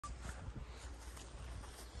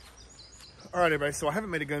All right, everybody, so I haven't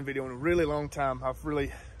made a gun video in a really long time. I've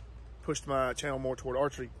really pushed my channel more toward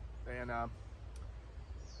archery, and I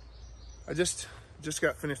just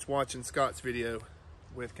got finished watching Scott's video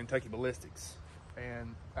with Kentucky Ballistics,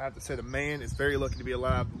 and I have to say the man is very lucky to be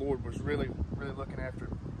alive. The Lord was really looking after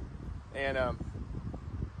him, and I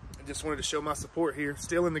just wanted to show my support here.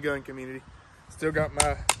 Still in the gun community, still got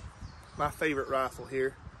my favorite rifle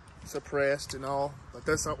here, suppressed and all, but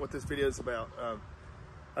that's not what this video is about.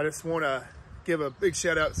 I just want to give a big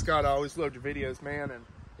shout out to Scott. I always loved your videos, man, and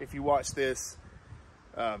if you watch this,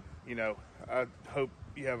 you know, I hope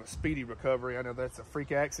you have a speedy recovery. I know that's a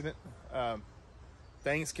freak accident.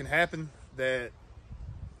 Things can happen that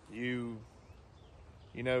you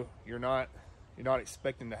know you're not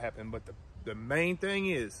expecting to happen, but the main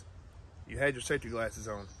thing is you had your safety glasses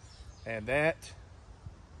on, and that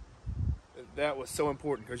was so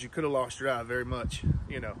important, because you could have lost your eye very much,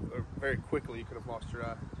 you know, or very quickly. You could have lost your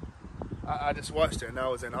eye. I just watched it and I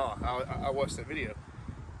was in awe. I watched that video,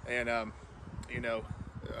 and you know,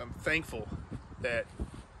 I'm thankful that,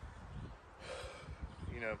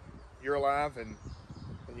 you know, you're alive, and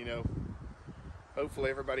you know,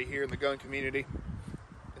 hopefully everybody here in the gun community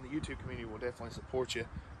and the YouTube community will definitely support you.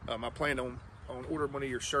 I plan on ordering one of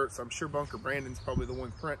your shirts. I'm sure Bunker Brandon's probably the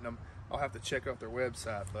one printing them. I'll have to check out their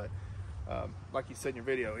website, but like you said in your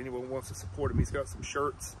video, anyone wants to support him, he's got some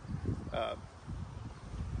shirts.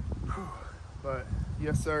 But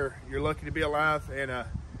yes, sir, you're lucky to be alive, and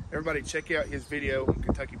everybody check out his video on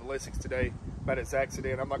Kentucky Ballistics today about his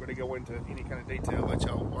accident. I'm not going to go into any kind of detail, let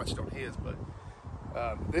y'all watch it on his, but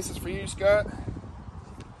this is for you, Scott.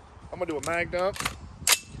 I'm going to do a mag dump.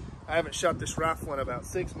 I haven't shot this rifle in about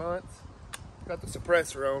 6 months. Got the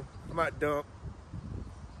suppressor on. I might dump.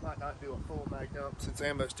 Might not do a full mag dump since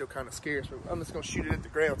ammo's still kind of scarce, but I'm just going to shoot it at the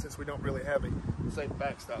ground since we don't really have a safe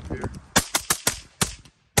backstop here.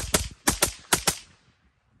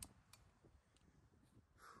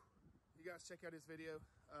 You guys check out his video.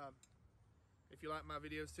 If you like my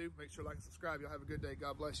videos too, make sure to like and subscribe. Y'all have a good day.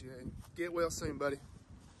 God bless you, and get well soon, buddy.